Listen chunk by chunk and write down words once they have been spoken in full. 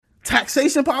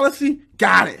Taxation policy,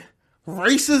 got it.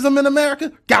 Racism in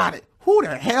America, got it. Who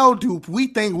the hell do we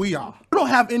think we are? We don't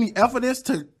have any evidence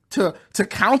to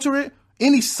counter it,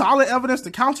 any solid evidence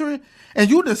to counter it, and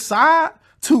you decide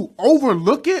to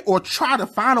overlook it or try to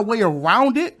find a way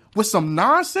around it with some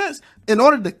nonsense in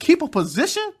order to keep a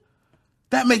position,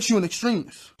 that makes you an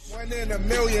extremist. 1 in a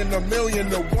million to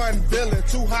 1 billion.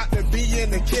 Too hot to be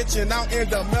in the kitchen, I'll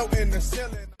end up melting the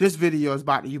ceiling. This video is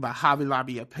brought to you by Hobby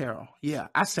Lobby Apparel. Yeah,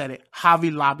 I said it, Hobby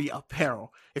Lobby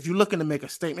Apparel. If you're looking to make a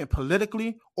statement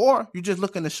politically, or you're just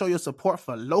looking to show your support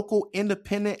for local,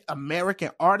 independent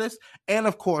American artists, and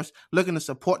of course, looking to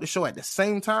support the show at the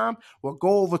same time, well,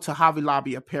 go over to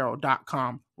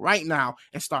HobbyLobbyApparel.com right now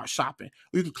and start shopping.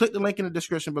 You can click the link in the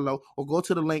description below or go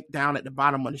to the link down at the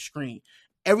bottom of the screen.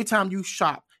 Every time you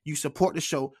shop, you support the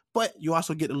show, but you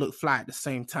also get to look fly at the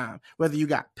same time. Whether you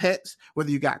got pets,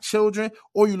 whether you got children,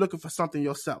 or you're looking for something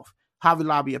yourself, Hobby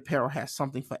Lobby Apparel has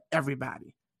something for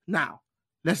everybody. Now,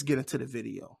 let's get into the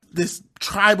video. This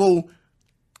tribal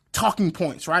talking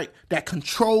points, right, that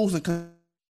controls and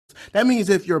that means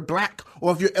if you're black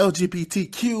or if you're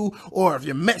LGBTQ or if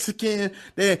you're Mexican,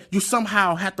 then you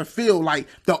somehow have to feel like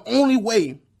the only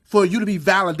way for you to be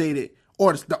validated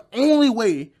or the only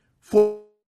way for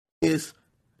is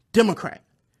Democrat.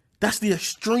 That's the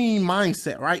extreme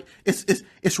mindset, right?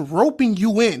 It's roping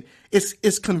you in.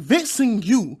 It's convincing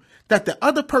you that the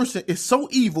other person is so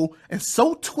evil and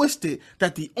so twisted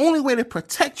that the only way to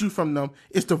protect you from them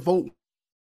is to vote,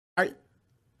 right?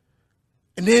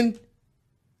 And then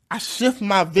I shift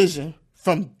my vision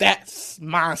from that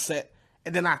mindset,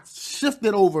 and then I shift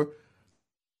it over,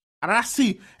 and I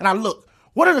see, and I look,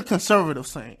 what are the conservatives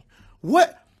saying?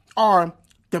 What are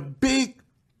the big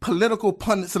political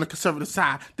pundits on the conservative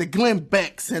side, the Glenn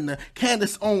Becks and the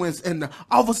Candace Owens and the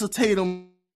Officer Tatum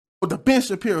or the Ben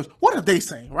Shapiro's, what are they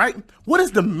saying, right? What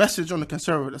is the message on the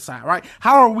conservative side, right?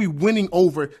 How are we winning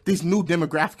over these new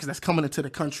demographics that's coming into the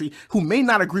country who may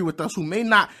not agree with us, who may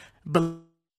not believe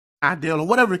ideal or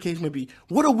whatever the case may be?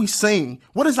 What are we saying?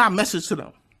 What is our message to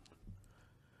them?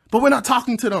 But we're not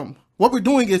talking to them. What we're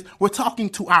doing is we're talking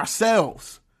to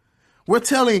ourselves. We're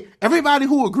telling everybody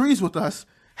who agrees with us,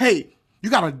 hey, you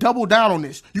got to double down on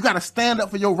this. You got to stand up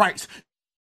for your rights.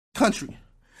 Country.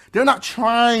 They're not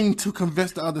trying to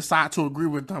convince the other side to agree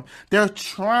with them. They're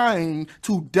trying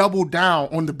to double down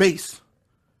on the base.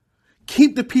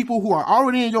 Keep the people who are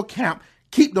already in your camp,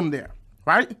 keep them there,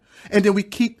 right? And then we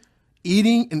keep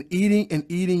eating and eating and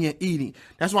eating and eating.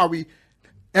 That's why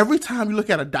every time you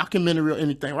look at a documentary or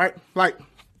anything, right? Like,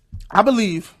 I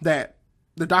believe that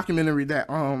the documentary that,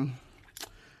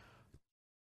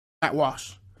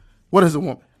 Whitewash, What is a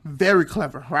Woman? Very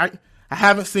clever, right? I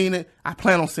haven't seen it. I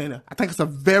plan on seeing it. I think it's a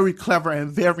very clever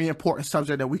and very important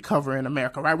subject that we cover in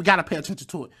America, right? We got to pay attention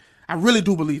to it. I really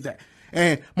do believe that.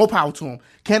 And more power to them.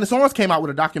 Candace Owens came out with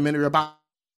a documentary about,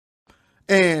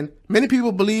 and many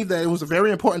people believe that it was a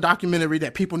very important documentary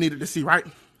that people needed to see, right?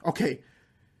 Okay.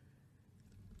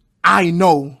 I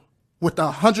know with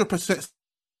 100%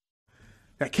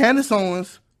 that Candace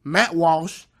Owens, Matt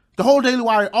Walsh, the whole Daily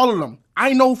Wire, all of them,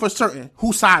 I know for certain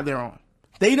whose side they're on.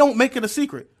 They don't make it a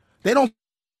secret. They don't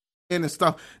and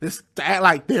stuff to act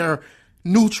like they're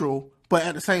neutral, but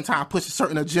at the same time push a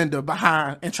certain agenda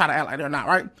behind and try to act like they're not,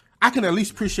 right? I can at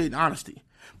least appreciate the honesty.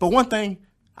 But one thing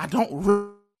I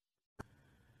don't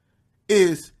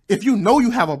is if you know you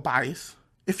have a bias,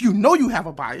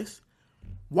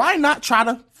 why not try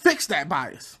to fix that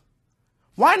bias?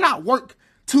 Why not work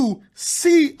to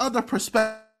see other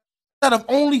perspectives instead of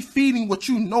only feeding what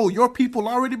you know your people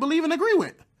already believe and agree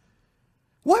with?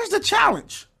 Where's the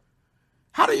challenge?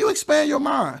 How do you expand your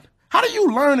mind? How do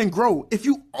you learn and grow if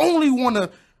you only want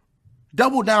to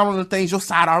double down on the things your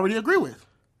side already agree with?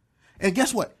 And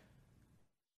guess what?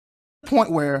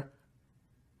 Point where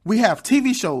we have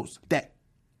TV shows that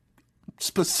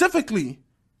specifically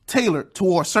tailored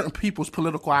towards certain people's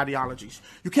political ideologies.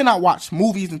 You cannot watch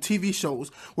movies and TV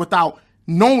shows without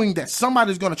knowing that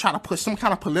somebody's going to try to push some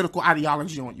kind of political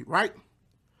ideology on you, right?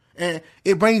 And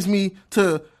it brings me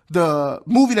to the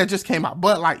movie that just came out,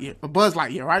 Buzz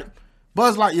Lightyear, right?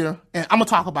 Buzz Lightyear, and I'm going to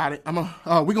talk about it.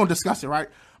 We're going to discuss it, right?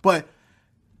 But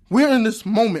we're in this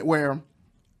moment where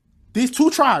these two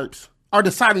tribes are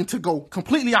deciding to go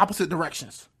completely opposite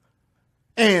directions.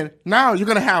 And now you're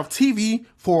going to have TV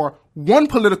for one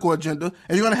political agenda,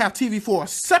 and you're going to have TV for a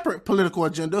separate political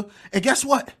agenda. And guess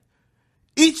what?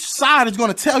 Each side is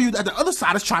going to tell you that the other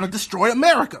side is trying to destroy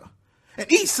America. And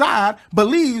each side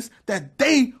believes that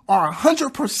they are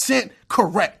 100%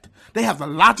 correct. They have the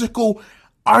logical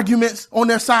arguments on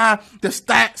their side, the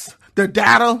stats, the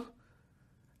data.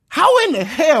 How in the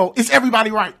hell is everybody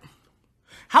right?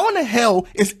 How in the hell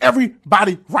is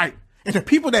everybody right? And the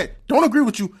people that don't agree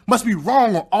with you must be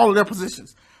wrong on all of their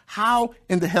positions. How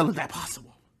in the hell is that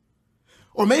possible?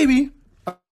 Or maybe,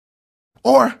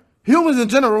 or humans in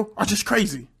general are just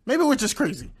crazy. Maybe we're just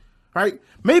crazy, right?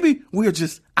 Maybe we're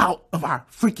just out of our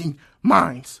freaking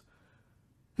minds.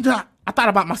 And then I thought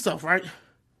about myself, right?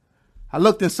 I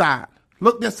looked inside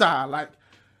like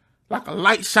a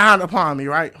light shined upon me,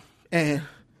 right? And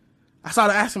I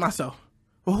started asking myself,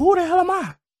 well, who the hell am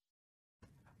I?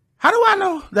 How do I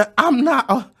know that I'm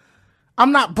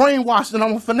not brainwashed and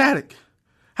I'm a fanatic?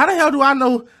 How the hell do I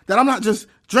know that I'm not just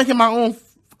drinking my own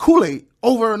Kool-Aid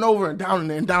over and over and down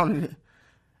in it and down in it?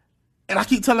 And I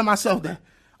keep telling myself that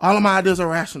all of my ideas are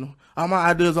rational. All my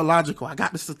ideas are logical. I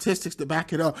got the statistics to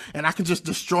back it up, and I can just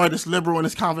destroy this liberal in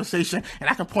this conversation,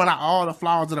 and I can point out all the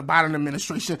flaws of the Biden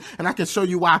administration, and I can show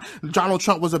you why Donald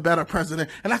Trump was a better president,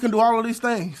 and I can do all of these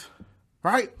things,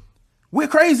 right? We're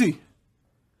crazy.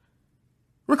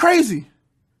 We're crazy.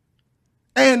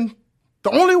 And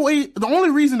the only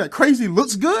reason that crazy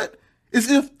looks good is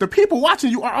if the people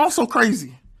watching you are also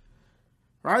crazy,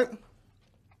 right?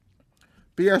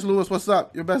 B.S. Lewis, what's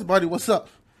up? Your best buddy, what's up?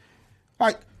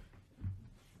 Like,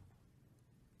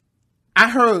 I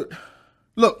heard,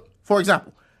 look, for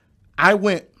example,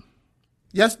 the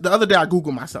other day I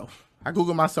Googled myself.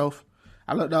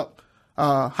 I looked up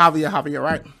Javier,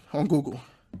 right, on Google.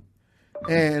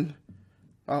 And,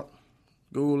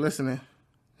 Google listening.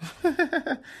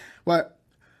 But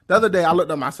the other day I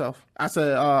looked up myself. I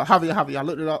said, Javier, I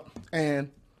looked it up. And,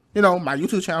 you know, my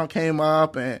YouTube channel came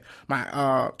up and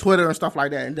my Twitter and stuff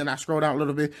like that. And then I scrolled down a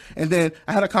little bit. And then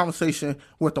I had a conversation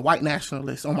with the white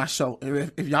nationalist on my show.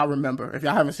 If y'all remember. If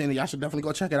y'all haven't seen it, y'all should definitely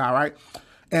go check it out, right?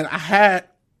 And I had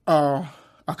a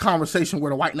conversation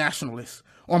with a white nationalist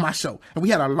on my show. And we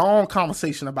had a long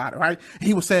conversation about it, right? And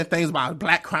he was saying things about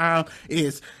black crime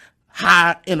is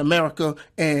high in America.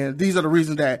 And these are the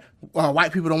reasons that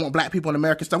white people don't want black people in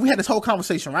America and stuff. We had this whole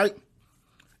conversation, right?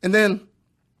 And then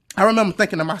I remember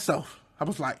thinking to myself, I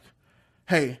was like,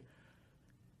 hey,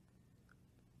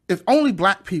 if only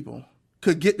black people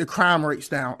could get the crime rates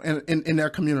down in their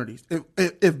communities,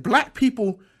 if black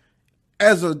people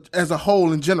as a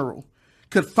whole in general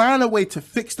could find a way to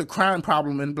fix the crime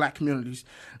problem in black communities,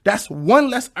 that's one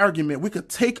less argument we could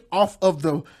take off of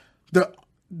the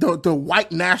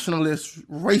white nationalist,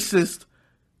 racist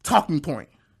talking point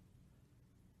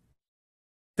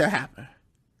that happened.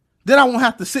 Then I won't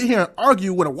have to sit here and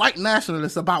argue with a white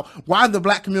nationalist about why the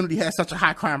black community has such a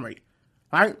high crime rate,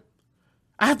 right?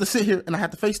 I have to sit here and I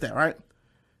have to face that, right?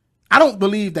 I don't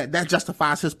believe that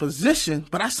justifies his position,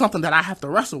 but that's something that I have to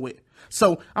wrestle with.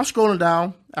 So I'm scrolling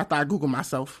down after I Google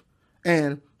myself,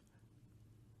 and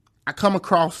I come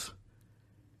across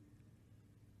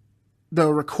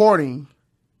the recording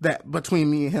that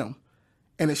between me and him,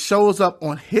 and it shows up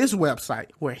on his website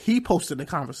where he posted the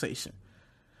conversation.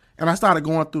 And I started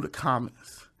going through the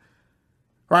comments,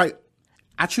 right?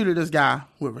 I treated this guy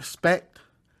with respect,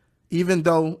 even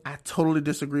though I totally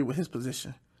disagree with his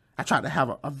position. I tried to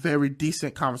have a very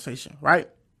decent conversation, right?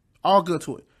 All good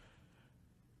to it.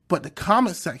 But the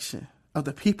comment section of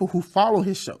the people who follow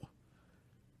his show,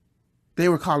 they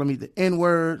were calling me the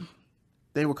N-word.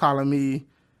 They were calling me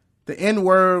the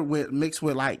N-word mixed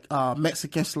with like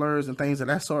Mexican slurs and things of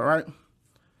that sort, right?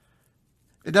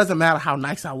 It doesn't matter how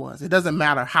nice I was. It doesn't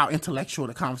matter how intellectual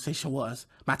the conversation was,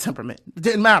 my temperament. It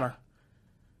didn't matter.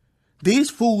 These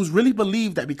fools really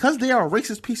believe that because they are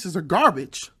racist pieces of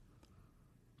garbage,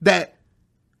 that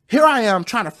here I am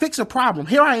trying to fix a problem.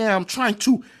 Here I am trying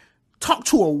to talk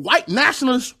to a white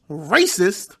nationalist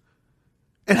racist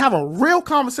and have a real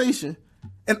conversation.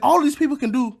 And all these people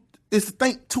can do is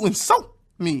to insult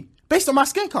me based on my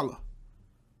skin color.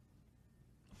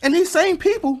 And these same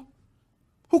people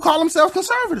who call themselves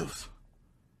conservatives.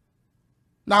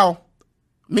 Now,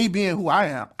 me being who I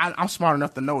am, I'm smart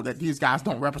enough to know that these guys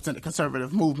don't represent the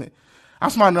conservative movement. I'm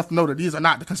smart enough to know that these are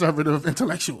not the conservative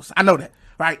intellectuals. I know that,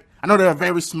 right? I know they're a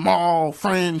very small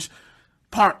fringe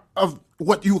part of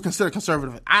what you would consider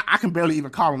conservative. I can barely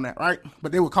even call them that, right?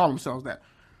 But they would call themselves that,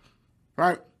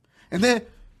 right? And then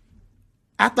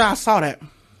after I saw that,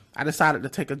 I decided to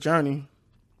take a journey,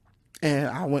 and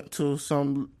I went to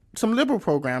some liberal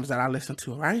programs that I listened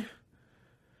to, right?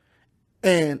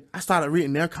 And I started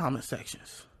reading their comment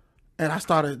sections. And I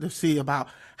started to see about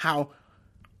how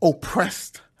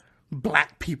oppressed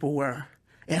black people were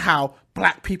and how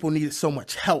black people needed so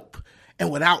much help. And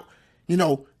without,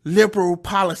 liberal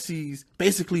policies,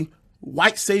 basically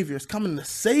white saviors coming to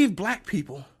save black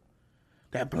people,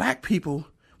 that black people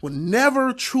will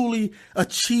never truly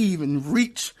achieve and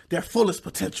reach their fullest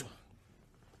potential,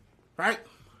 right?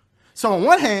 So on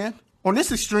one hand, on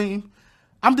this extreme,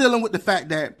 I'm dealing with the fact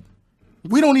that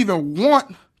we don't even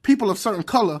want people of certain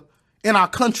color in our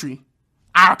country.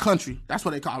 Our country, that's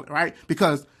what they call it, right?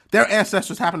 Because their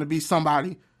ancestors happen to be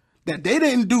somebody that they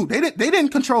didn't do. They didn't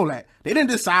control that. They didn't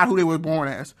decide who they were born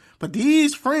as. But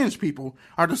these fringe people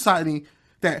are deciding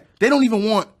that they don't even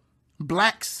want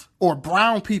blacks or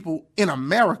brown people in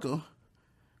America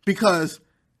because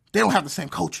they don't have the same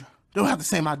culture. They don't have the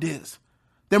same ideas.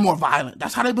 They're more violent.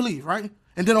 That's how they believe, right?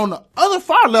 And then on the other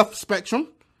far left spectrum,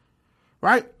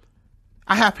 right,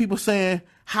 I have people saying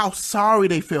how sorry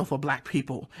they feel for black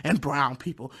people and brown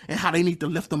people and how they need to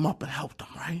lift them up and help them,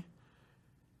 right?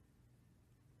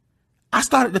 I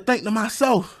started to think to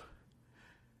myself,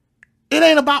 it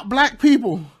ain't about black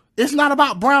people. It's not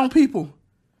about brown people.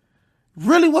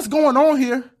 Really what's going on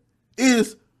here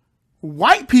is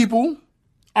white people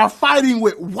are fighting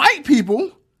with white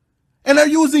people and they're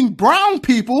using brown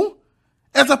people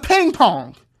as a ping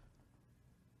pong.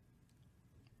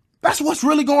 That's what's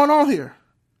really going on here.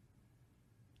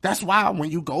 That's why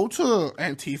when you go to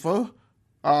Antifa,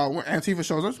 when Antifa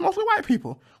shows up, it's mostly white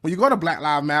people. When you go to Black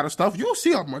Lives Matter stuff, you'll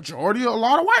see a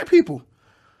lot of white people.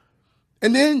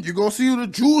 And then you go see the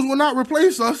Jews will not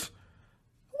replace us,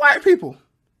 white people.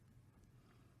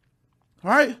 All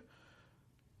right?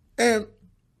 And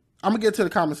I'm going to get to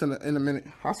the comments in a minute.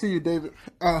 I'll see you, David.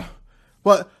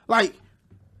 But, like,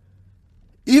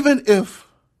 even if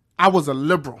I was a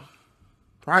liberal,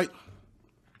 right?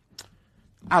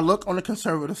 I look on the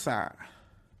conservative side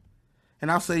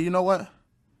and I'll say, you know what?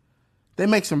 They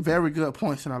make some very good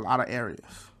points in a lot of areas.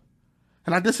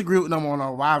 And I disagree with them on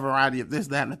a wide variety of this,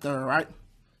 that, and the third, right?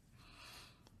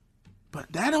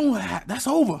 But that's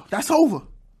over. That's over.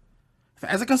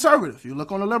 As a conservative, you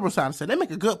look on the liberal side and say, they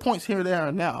make a good points here, there,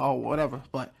 and there, or whatever.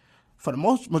 But for the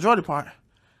majority part,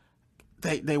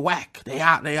 they whack. They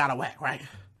out of whack, right?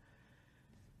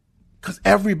 Because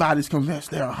everybody's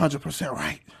convinced they're 100%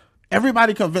 right.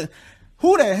 Everybody convinced.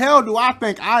 Who the hell do I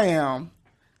think I am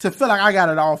to feel like I got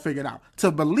it all figured out?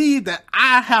 To believe that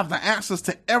I have the answers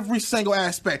to every single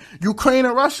aspect. Ukraine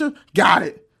and Russia, got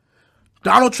it.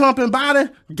 Donald Trump and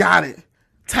Biden, got it.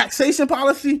 Taxation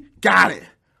policy, got it.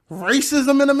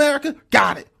 Racism in America,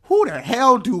 got it. Who the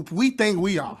hell do we think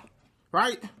we are?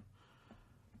 Right?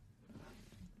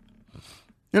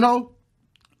 You know,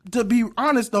 to be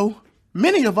honest though,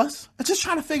 many of us are just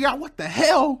trying to figure out what the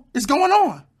hell is going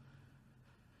on.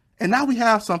 And now we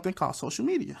have something called social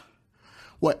media,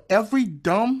 where every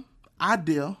dumb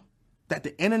idea that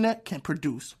the internet can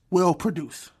produce will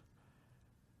produce.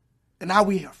 And now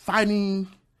we are fighting,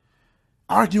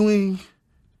 arguing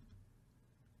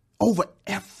over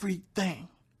everything.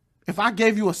 If I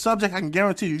gave you a subject, I can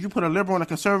guarantee you put a liberal and a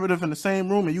conservative in the same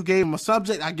room and you gave them a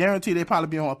subject, I guarantee they'd probably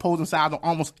be on opposing sides on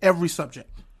almost every subject.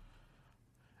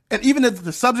 And even if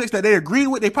the subjects that they agreed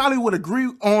with, they probably would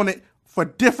agree on it for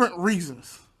different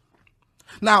reasons.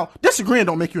 Now, disagreeing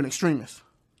don't make you an extremist,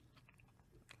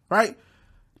 right?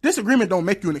 Disagreement don't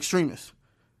make you an extremist.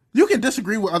 You can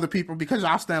disagree with other people because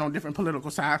y'all stand on different political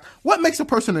sides. What makes a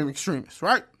person an extremist,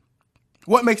 right?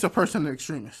 What makes a person an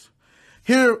extremist?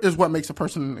 Here is what makes a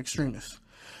person an extremist.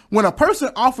 When a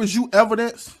person offers you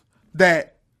evidence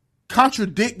that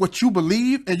contradict what you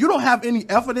believe and you don't have any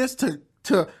evidence to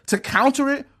counter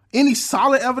it, any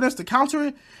solid evidence to counter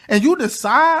it, and you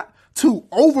decide to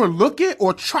overlook it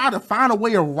or try to find a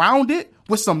way around it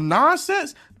with some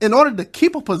nonsense in order to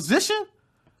keep a position,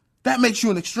 that makes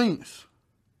you an extremist.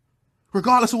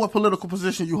 Regardless of what political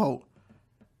position you hold.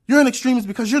 You're an extremist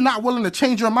because you're not willing to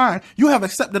change your mind. You have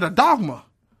accepted a dogma,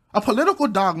 a political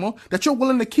dogma that you're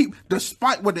willing to keep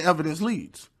despite what the evidence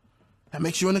leads. That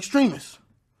makes you an extremist.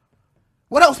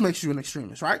 What else makes you an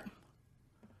extremist, right?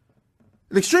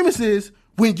 An extremist is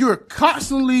when you're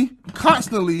constantly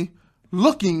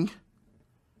looking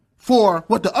for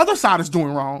what the other side is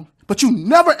doing wrong, but you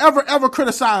never, ever, ever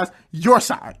criticize your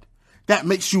side. That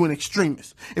makes you an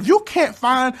extremist. If you can't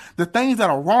find the things that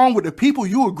are wrong with the people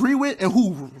you agree with and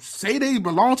who say they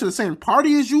belong to the same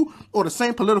party as you or the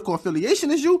same political affiliation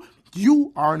as you,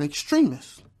 you are an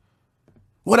extremist.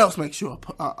 What else makes you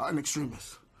an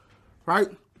extremist? Right?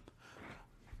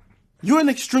 You're an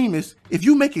extremist if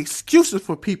you make excuses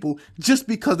for people just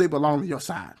because they belong to your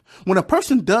side. When a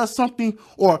person does something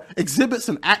or exhibits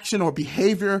an action or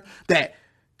behavior that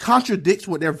contradicts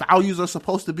what their values are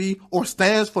supposed to be or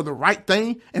stands for the right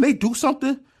thing and they do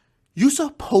something, you're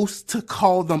supposed to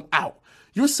call them out.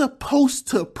 You're supposed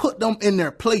to put them in their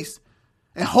place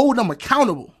and hold them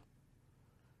accountable.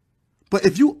 But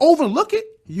if you overlook it,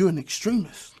 you're an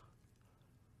extremist.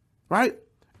 Right?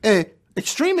 And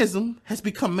extremism has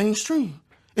become mainstream.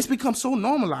 It's become so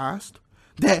normalized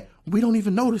that we don't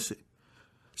even notice it.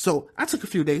 So I took a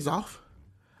few days off.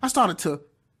 I started to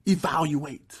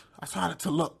evaluate. I started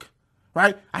to look,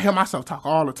 right? I hear myself talk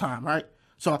all the time, right?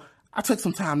 So I took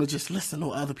some time to just listen to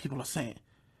what other people are saying.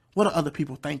 What are other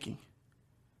people thinking?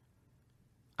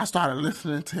 I started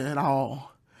listening to it all.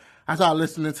 I started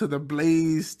listening to the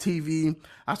Blaze TV.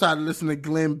 I started listening to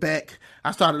Glenn Beck.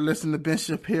 I started listening to Ben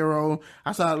Shapiro.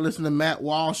 I started listening to Matt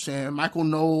Walsh and Michael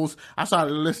Knowles. I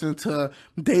started listening to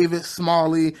David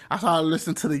Smalley. I started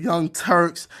listening to the Young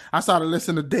Turks. I started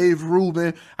listening to Dave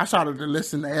Rubin. I started to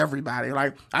listen to everybody.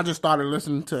 Like, I just started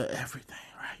listening to everything.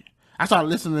 I started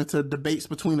listening to debates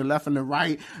between the left and the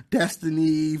right,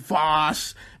 Destiny,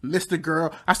 Vosh, Mr.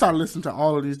 Girl. I started listening to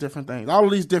all of these different things, all of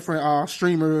these different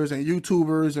streamers and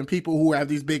YouTubers and people who have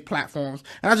these big platforms.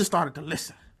 And I just started to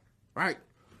listen, right?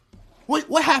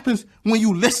 What happens when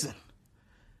you listen?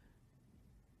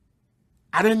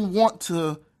 I didn't want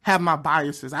to have my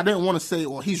biases. I didn't want to say,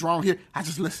 well, he's wrong here. I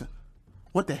just listened.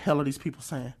 What the hell are these people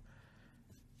saying?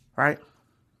 Right?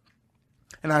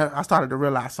 And I started to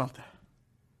realize something.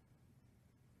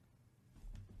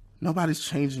 Nobody's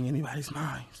changing anybody's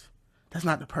minds. That's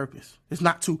not the purpose. It's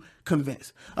not to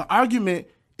convince. An argument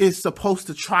is supposed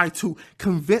to try to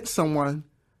convince someone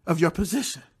of your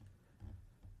position.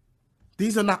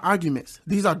 These are not arguments.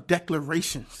 These are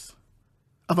declarations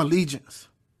of allegiance.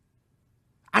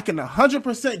 I can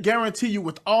 100% guarantee you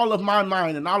with all of my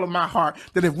mind and all of my heart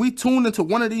that if we tune into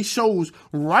one of these shows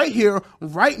right here,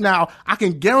 right now, I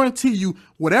can guarantee you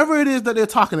whatever it is that they're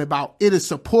talking about, it is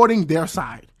supporting their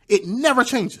side. It never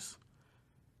changes.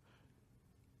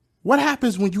 What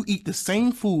happens when you eat the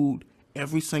same food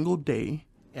every single day,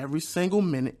 every single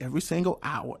minute, every single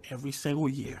hour, every single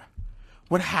year?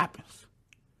 What happens?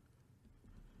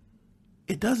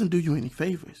 It doesn't do you any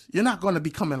favors. You're not going to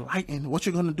become enlightened. What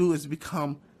you're going to do is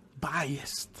become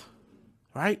biased,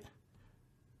 right?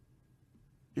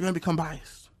 You're going to become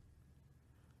biased.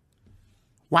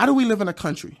 Why do we live in a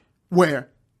country where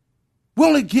we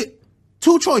only get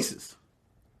two choices?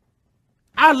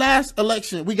 Our last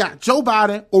election, we got Joe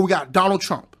Biden or we got Donald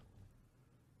Trump.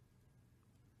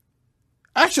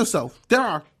 Ask yourself, there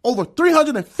are over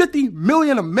 350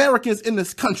 million Americans in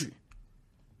this country.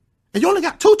 And you only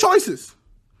got two choices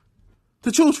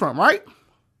to choose from, right?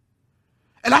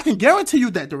 And I can guarantee you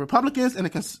that the Republicans and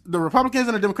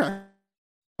the Democrats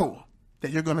know that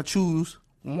you're going to choose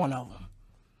one of them.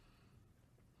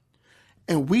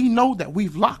 And we know that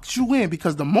we've locked you in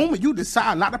because the moment you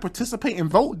decide not to participate and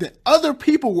vote, that other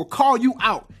people will call you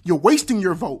out. You're wasting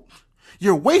your vote.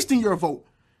 You're wasting your vote.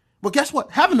 But guess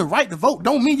what? Having the right to vote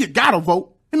don't mean you gotta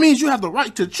vote. It means you have the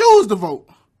right to choose to vote.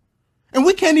 And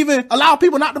we can't even allow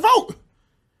people not to vote.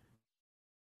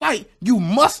 Like, you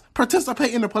must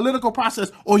participate in the political process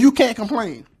or you can't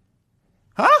complain.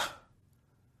 Huh?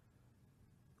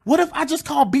 What if I just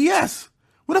call BS?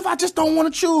 What if I just don't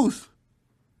want to choose?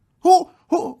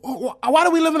 Why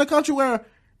do we live in a country where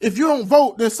if you don't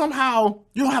vote, then somehow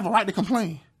you don't have a right to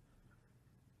complain?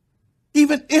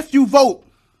 Even if you vote,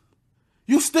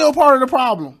 you're still part of the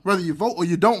problem. Whether you vote or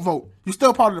you don't vote, you're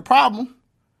still part of the problem.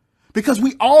 Because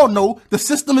we all know the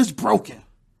system is broken.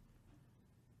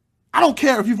 I don't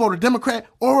care if you vote a Democrat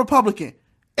or a Republican.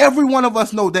 Every one of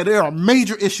us know that there are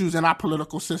major issues in our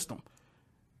political system.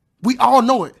 We all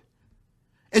know it.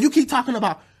 And you keep talking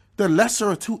about the lesser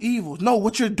of two evils. No,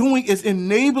 what you're doing is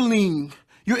enabling.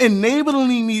 You're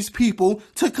enabling these people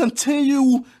to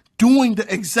continue doing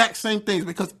the exact same things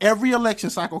because every election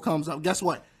cycle comes up. Guess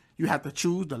what? You have to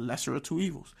choose the lesser of two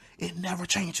evils. It never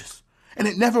changes. And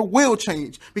it never will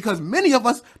change because many of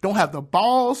us don't have the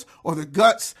balls or the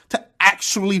guts to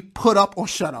actually put up or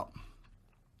shut up.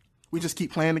 We just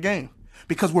keep playing the game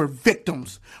because we're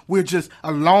victims. We're just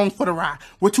along for the ride.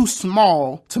 We're too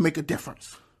small to make a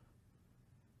difference.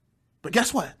 But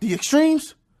guess what? The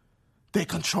extremes, they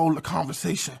control the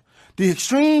conversation. The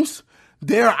extremes,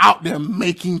 they're out there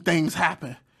making things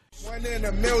happen. 1 in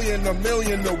a million to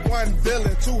 1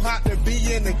 billion. Too hot to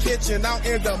be in the kitchen, out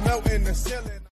in the melting the ceiling.